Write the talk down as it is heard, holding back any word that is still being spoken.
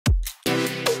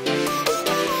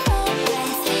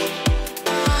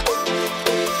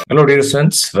Hello, dear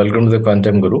friends. Welcome to the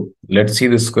Quantum Guru. Let's see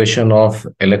this question of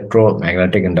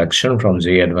electromagnetic induction from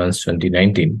JEE Advanced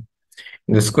 2019.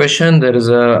 In this question, there is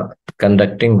a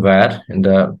conducting wire in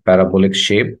the parabolic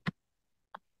shape.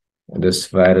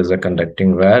 This wire is a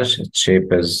conducting wire. Its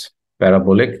shape is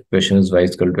parabolic. Question is y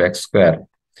is equal to x square.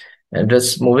 And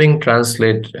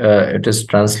it is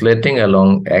translating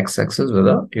along x-axis with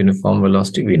a uniform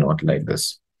velocity v naught like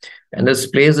this. And is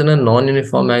placed in a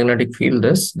non-uniform magnetic field.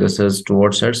 This is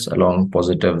towards us along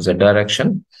positive z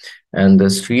direction, and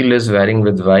this field is varying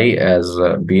with y as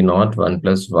b naught 1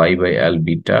 plus y by l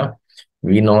beta.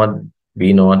 V naught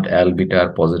l beta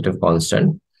are positive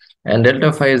constant, and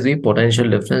delta phi is the potential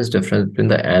difference between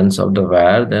the ends of the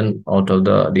wire. Then out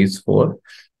of these four,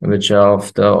 which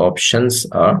of the options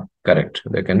are correct?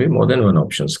 There can be more than one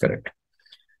options correct.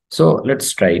 So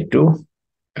let's try to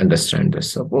understand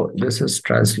this. Suppose this is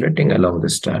translating along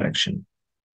this direction,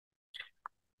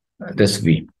 this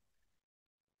v,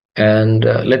 and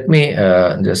let me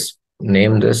just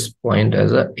name this point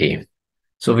as a.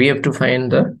 So we have to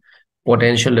find the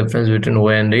potential difference between O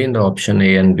and D in the option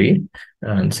A and B,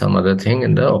 and some other thing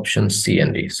in the option C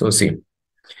and D. So see,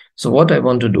 so what I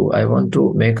want to do, I want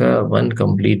to make one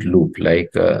complete loop,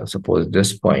 like suppose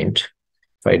this point.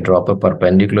 If I drop a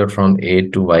perpendicular from A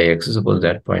to y axis, suppose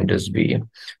that point is B.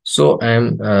 So I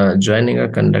am joining a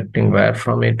conducting wire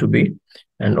from A to B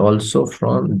and also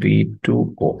from B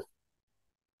to O.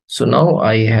 So now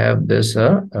I have this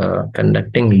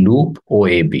conducting loop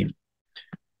OAB.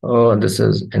 Oh, this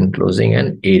is enclosing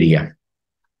an area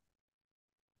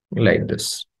like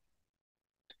this.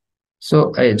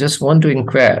 So I just want to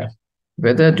inquire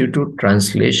whether due to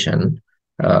translation,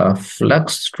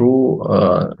 flux through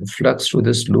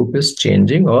this loop is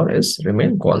changing or is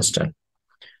remain constant.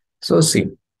 So see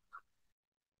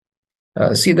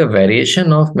the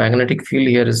variation of magnetic field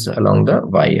here is along the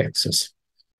y-axis.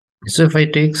 So if I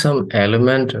take some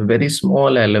element, very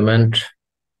small element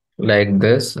like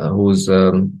this, whose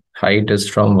height is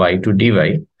from y to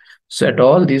dy, so at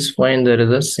all these points there is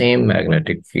the same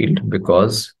magnetic field,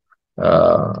 because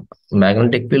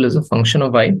magnetic field is a function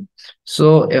of y.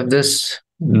 So if this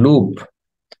loop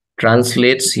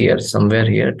translates here, somewhere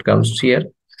here, it comes here.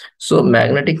 So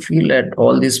magnetic field at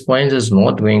all these points is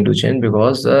not going to change,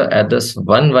 because at this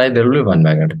one y there will be one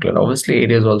magnetic field. Obviously,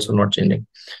 area is also not changing.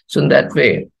 So in that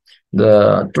way,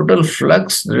 the total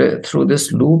flux through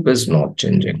this loop is not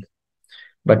changing.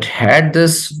 But had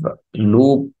this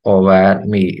loop over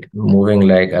me moving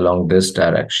like along this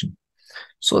direction,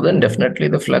 so then definitely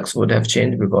the flux would have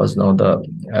changed, because now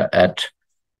at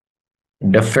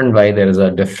different y there is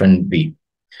a different b.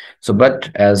 So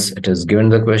but as it is given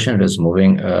the question, it is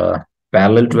moving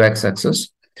parallel to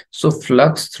x-axis. So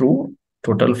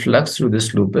total flux through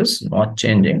this loop is not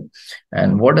changing.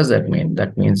 And what does that mean?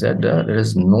 That means that there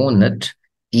is no net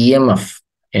EMF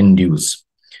induced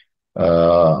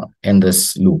in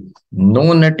this loop.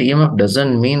 No net EMF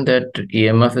doesn't mean that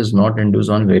EMF is not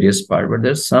induced on various parts, but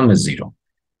there's sum is zero.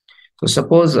 So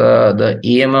suppose the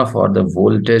EMF or the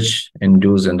voltage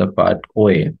induced in the part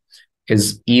OA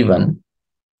is even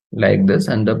like this,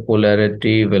 and the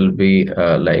polarity will be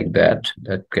like that.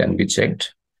 That can be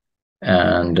checked.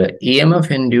 And EMF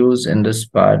induced in this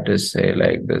part is, say,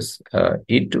 like this,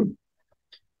 E2.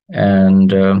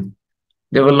 And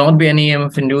there will not be any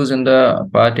EMF induced in the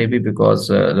part AB, because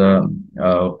that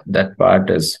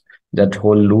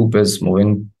whole loop is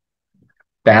moving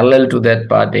parallel to that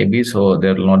part AB, so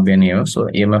there will not be any EMF. So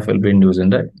EMF will be induced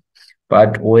in the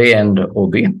part OA and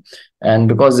OB. And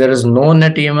because there is no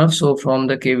net EMF, so from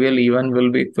the KVL, E1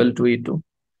 will be equal to E2.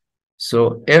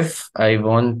 So if I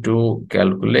want to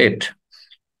calculate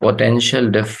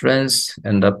potential difference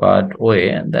in the part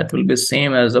OA, that will be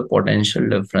same as the potential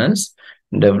difference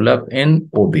developed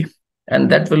in OB. And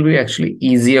that will be actually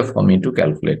easier for me to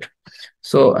calculate.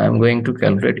 So I'm going to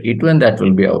calculate E2, and that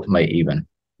will be my E1.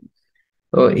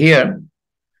 So here,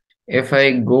 if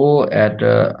I go at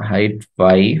a height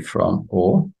y from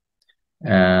O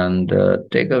and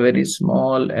take a very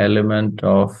small element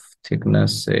of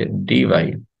thickness, say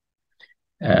dy,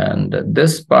 and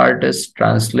this part is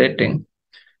translating.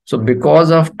 So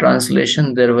because of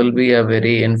translation, there will be a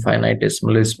very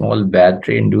infinitesimally small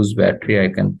battery, induced battery, I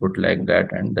can put like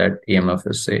that, and that EMF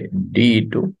is, say,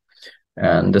 dE2.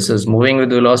 And this is moving with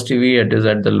velocity v, it is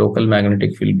at the local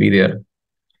magnetic field B there.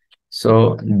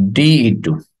 So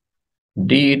dE2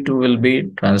 will be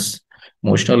transmotional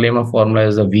EMF formula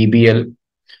is the VBL.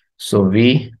 So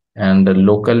V and the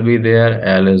local V there,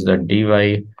 L is the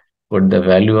dy. Put the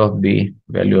value of B.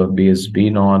 Value of B is B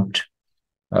naught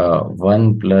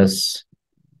 1 plus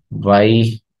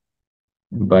y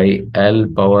by L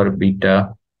power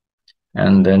beta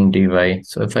and then dy.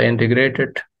 So if I integrate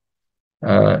it,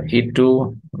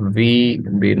 e2 v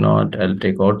b naught, I'll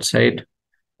take outside.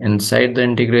 Inside the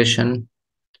integration,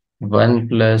 1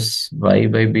 plus y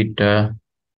by beta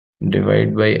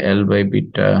divide by L by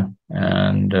beta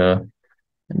and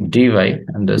dy,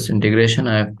 and this integration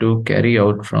I have to carry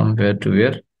out from where to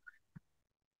where?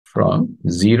 From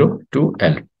 0 to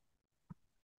L.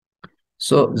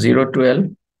 So 0 to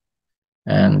L,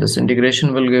 and this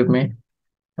integration will give me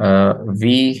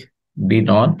v b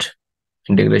naught,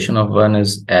 integration of 1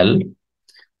 is L,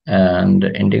 and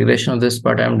integration of this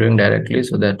part I'm doing directly,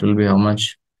 so that will be how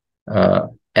much?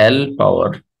 L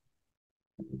power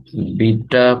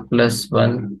beta plus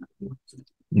 1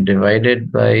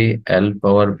 divided by L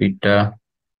power beta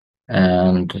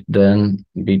and then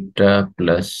beta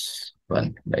plus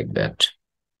 1, like that.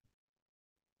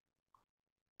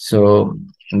 So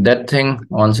that thing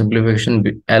on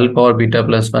simplification, L power beta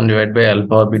plus 1 divided by L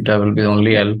power beta will be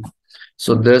only L.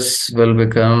 So this will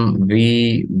become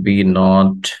V B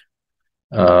naught.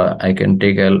 I can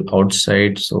take L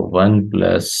outside, so 1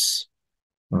 plus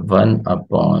 1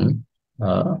 upon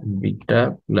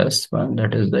beta plus 1,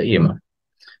 that is the EMF.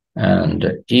 And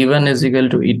E1 is equal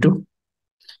to E2.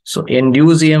 So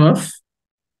induced EMF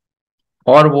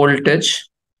or voltage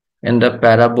in the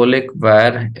parabolic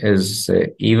wire is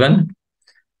E1,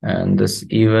 and this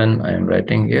E1 I am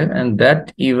writing here, and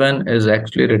that E1 is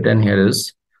actually written here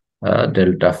is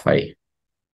delta phi.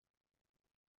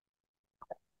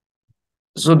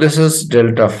 So this is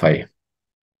delta phi.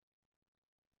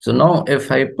 So now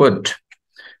if I put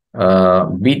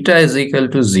beta is equal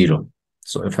to 0,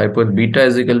 so if I put beta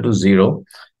is equal to 0,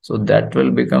 so that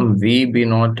will become V B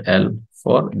naught L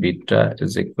for beta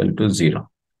is equal to 0.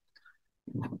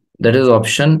 That is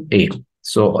option A.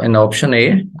 So in option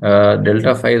A,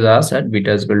 delta phi is asked at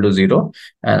beta is equal to 0,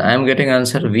 and I am getting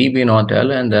answer V B naught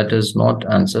L, and that is not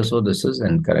answer, so this is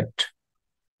incorrect.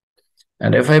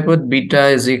 And if I put beta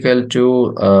is equal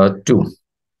to 2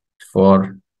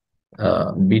 for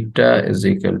beta is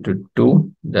equal to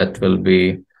 2, that will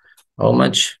be how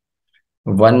much?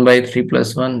 1 by 3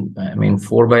 plus 1, I mean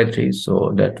 4 by 3,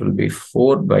 so that will be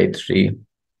 4 by 3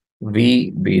 V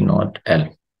B naught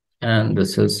L, and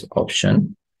this is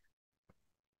option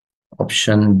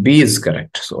B is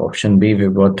correct. So option B,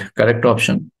 we've got correct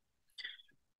option.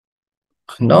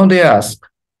 Now they ask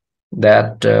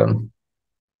that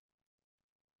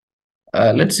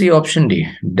let's see option D.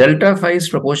 Delta phi is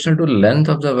proportional to length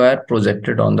of the wire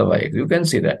projected on the y. You can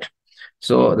see that.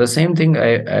 So the same thing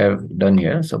I have done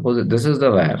here. Suppose this is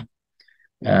the wire,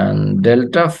 and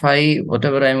delta phi,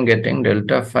 whatever I am getting,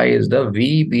 delta phi is the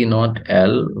V B naught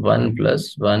L 1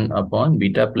 plus 1 upon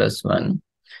beta plus 1.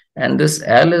 And this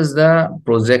L is the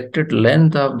projected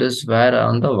length of this wire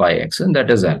on the y-axis, and that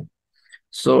is L.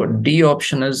 So D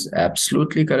option is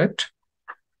absolutely correct.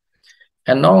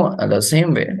 And now the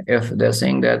same way, if they're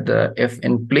saying that if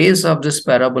in place of this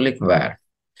parabolic wire,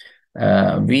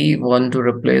 we want to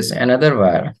replace another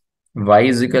wire, y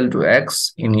is equal to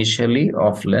x initially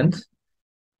of length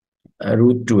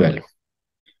root 2L.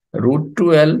 Root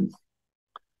 2L,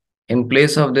 in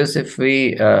place of this, if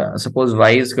we suppose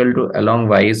y is equal to along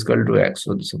y is equal to x,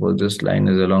 so suppose this line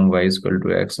is along y is equal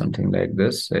to x, something like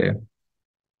this, say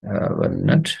 1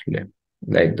 minute,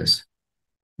 like this.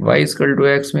 Y is equal to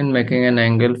x means making an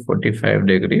angle 45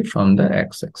 degree from the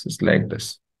x-axis, like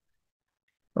this.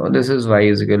 So this is y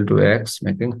is equal to x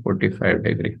making 45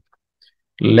 degree.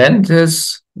 Length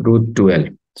is root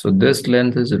 2L. So this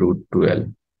length is root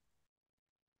 2L.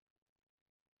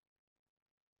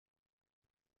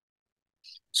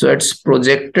 So its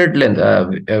projected length,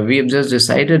 we have just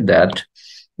decided that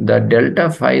the delta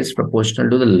phi is proportional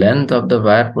to the length of the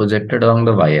wire projected along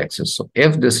the y-axis. So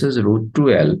if this is root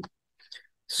 2L,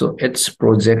 so its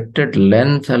projected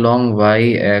length along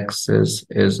y-axis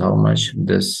is how much?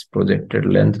 This projected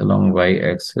length along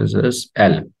y-axis is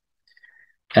L.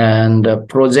 And the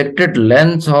projected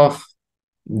length of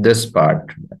this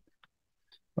part,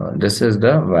 this is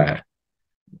the wire.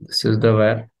 This is the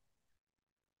wire.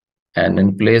 And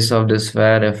in place of this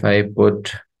wire, if I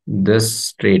put this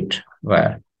straight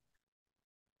wire,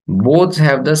 both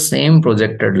have the same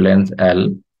projected length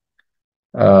L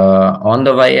on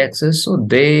the y-axis, so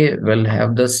they will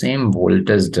have the same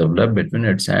voltage developed between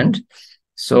its end.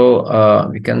 So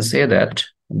we can say that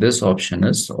this option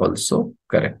is also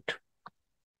correct.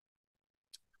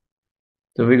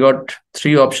 So we got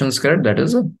 3 options correct, that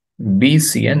is B,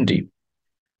 C, and D.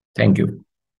 Thank you.